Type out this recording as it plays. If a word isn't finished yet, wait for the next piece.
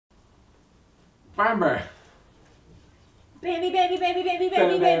Bambi. Bambi, Bambi, Bambi, Bambi,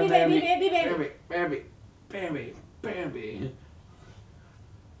 Bambi, Bambi, Bambi, Bambi, Bambi. Bambi, Bambi, Bambi.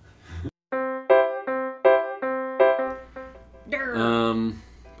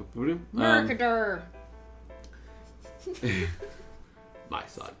 Mercadur. My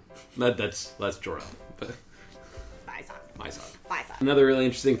son. That's Jor-El. My son. Another really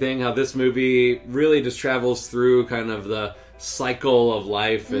interesting thing, how this movie really just travels through kind of the cycle of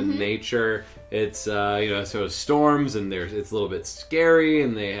life and nature. It's so storms, and it's a little bit scary,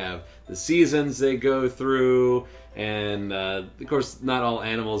 and they have the seasons they go through, and of course not all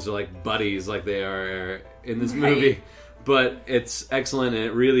animals are like buddies like they are in this movie, but it's excellent, and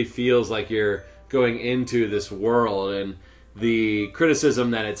it really feels like you're going into this world. And the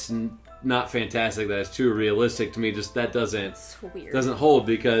criticism that it's not fantastic, that it's too realistic, to me, just that doesn't hold,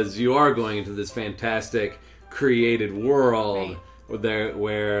 because you are going into this fantastic created world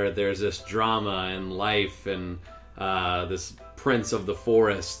where there's this drama and life and this prince of the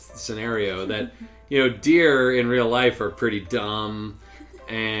forest scenario that deer in real life are pretty dumb,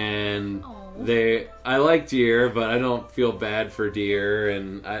 and I like deer, but I don't feel bad for deer,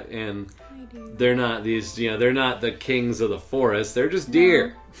 and they're not they're not the kings of the forest. They're just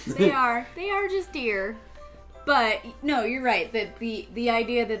deer. They are just deer. But no, you're right. That the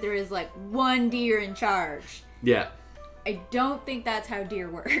idea that there is like one deer in charge. Yeah. I don't think that's how deer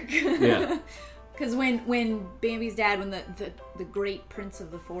work. Yeah. Because when Bambi's dad, when the great prince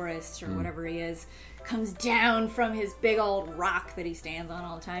of the forest, or whatever he is, comes down from his big old rock that he stands on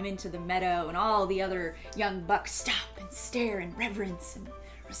all the time into the meadow, and all the other young bucks stop and stare in reverence and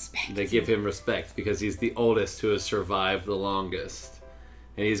respect. They give him respect because he's the oldest who has survived the longest.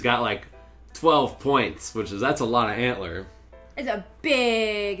 And he's got like 12 points, that's a lot of antler. It's a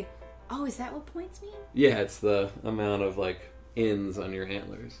big... Oh, is that what points mean? Yeah, it's the amount of like ins on your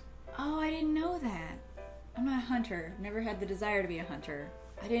antlers. Oh, I didn't know that. I'm not a hunter. Never had the desire to be a hunter.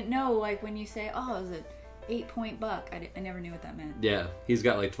 I didn't know, like, when you say, oh, it was an 8-point buck. I never knew what that meant. Yeah, he's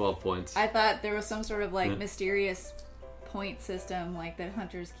got like 12 points. I thought there was some sort of like mysterious point system, like that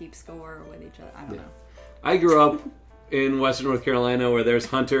hunters keep score with each other. I don't know. I grew up in Western North Carolina where there's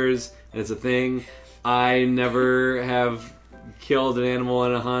hunters, and it's a thing. I never have killed an animal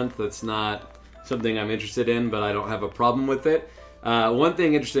in a hunt. That's not something I'm interested in, but I don't have a problem with it. One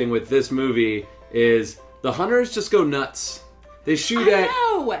thing interesting with this movie is the hunters just go nuts. They shoot at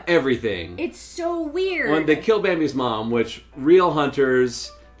everything. It's so weird. When they kill Bambi's mom, which real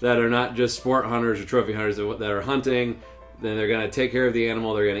hunters that are not just sport hunters or trophy hunters that are hunting, then they're going to take care of the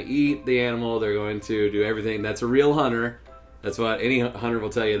animal, they're going to eat the animal, they're going to do everything. That's a real hunter. That's what any hunter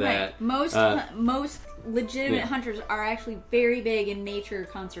will tell you that. Most legitimate hunters are actually very big in nature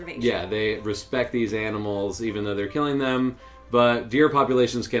conservation. Yeah, they respect these animals even though they're killing them. But deer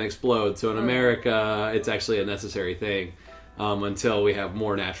populations can explode, so in America, it's actually a necessary thing. Until we have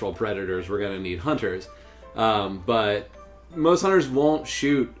more natural predators, we're going to need hunters. But most hunters won't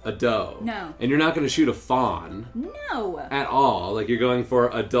shoot a doe. No. And you're not going to shoot a fawn. No. At all. Like, you're going for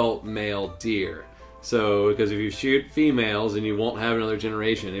adult male deer. So, because if you shoot females, then you won't have another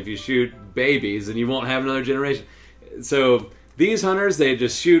generation. If you shoot babies, then you won't have another generation. So, these hunters, they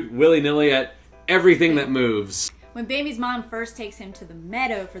just shoot willy-nilly at everything that moves. When Bambi's mom first takes him to the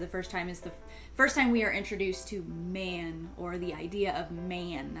meadow for the first time is the first time we are introduced to man, or the idea of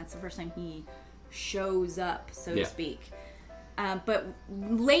man. That's the first time he shows up, so to speak. But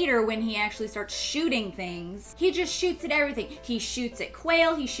later, when he actually starts shooting things, he just shoots at everything. He shoots at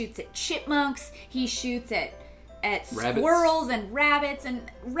quail, he shoots at chipmunks, he shoots at squirrels and rabbits. And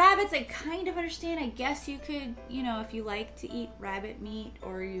rabbits, I kind of understand. I guess you could, if you like to eat rabbit meat,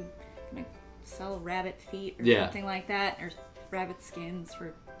 or you sell rabbit feet or something like that, or rabbit skins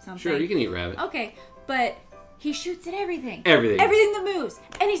for something. Sure, you can eat rabbit. Okay, but he shoots at everything. Everything that moves.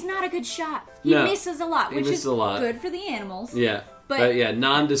 And he's not a good shot. He misses a lot, which is good for the animals. Yeah. But yeah,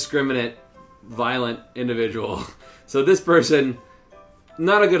 non-discriminate, violent individual. So this person,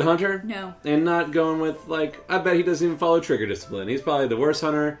 not a good hunter. No. And not going with, like, I bet he doesn't even follow trigger discipline. He's probably the worst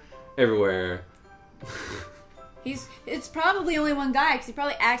hunter everywhere. It's probably only one guy, because he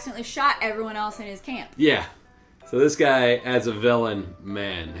probably accidentally shot everyone else in his camp. Yeah. So this guy, as a villain,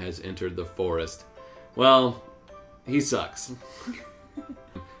 has entered the forest. Well, he sucks.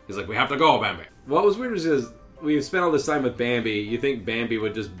 He's like, we have to go, Bambi. What was weird is we've spent all this time with Bambi. You think Bambi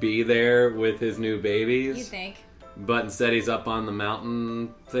would just be there with his new babies? You think. But instead he's up on the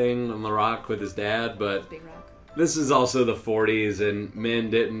mountain thing, on the rock with his dad. But big rock. This is also the 40s, and men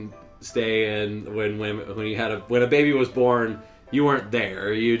didn't stay in when a baby was born. You weren't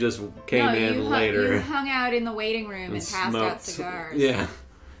there. You just came in later. You hung out in the waiting room and passed out cigars. Yeah.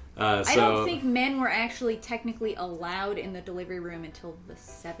 I don't think men were actually technically allowed in the delivery room until the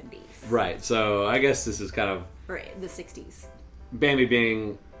 70s. Right, so I guess this is kind of... Or the 60s. Bambi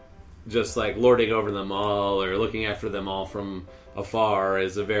being just like lording over them all or looking after them all from afar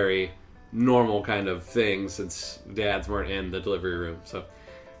is a very normal kind of thing since dads weren't in the delivery room. So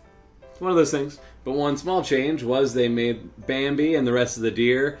it's one of those things. But one small change was they made Bambi and the rest of the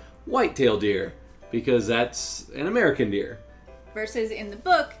deer white-tailed deer because that's an American deer. Versus in the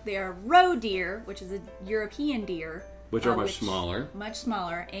book, they are roe deer, which is a European deer. Which are much smaller. Much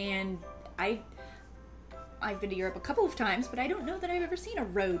smaller. And I've been to Europe a couple of times, but I don't know that I've ever seen a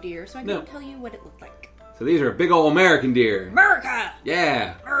roe deer, so I can't tell you what it looked like. So these are big old American deer. America!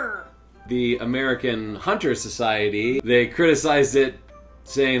 Yeah. Arr. The American Hunter Society, they criticized it,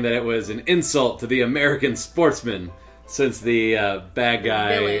 saying that it was an insult to the American sportsman, since the bad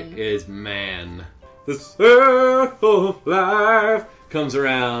guy is man. The circle of life comes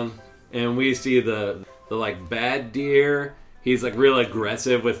around, and we see the like bad deer. He's like real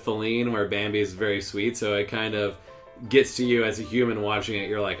aggressive with Feline, where Bambi is very sweet. So it kind of gets to you as a human watching it.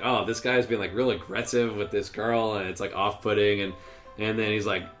 You're like, oh, this guy's being like real aggressive with this girl, and it's like off-putting. And then he's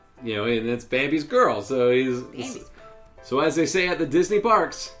like, you know, and it's Bambi's girl. So so as they say at the Disney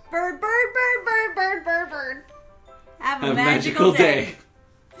parks, bird, bird, bird, bird, bird, bird, bird. Have a magical day.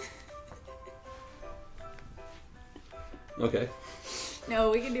 Okay. No,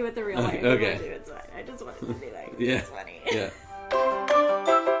 we can do it the real way. Okay. It's fine. I just wanted to do that. Yeah. It's funny. Yeah.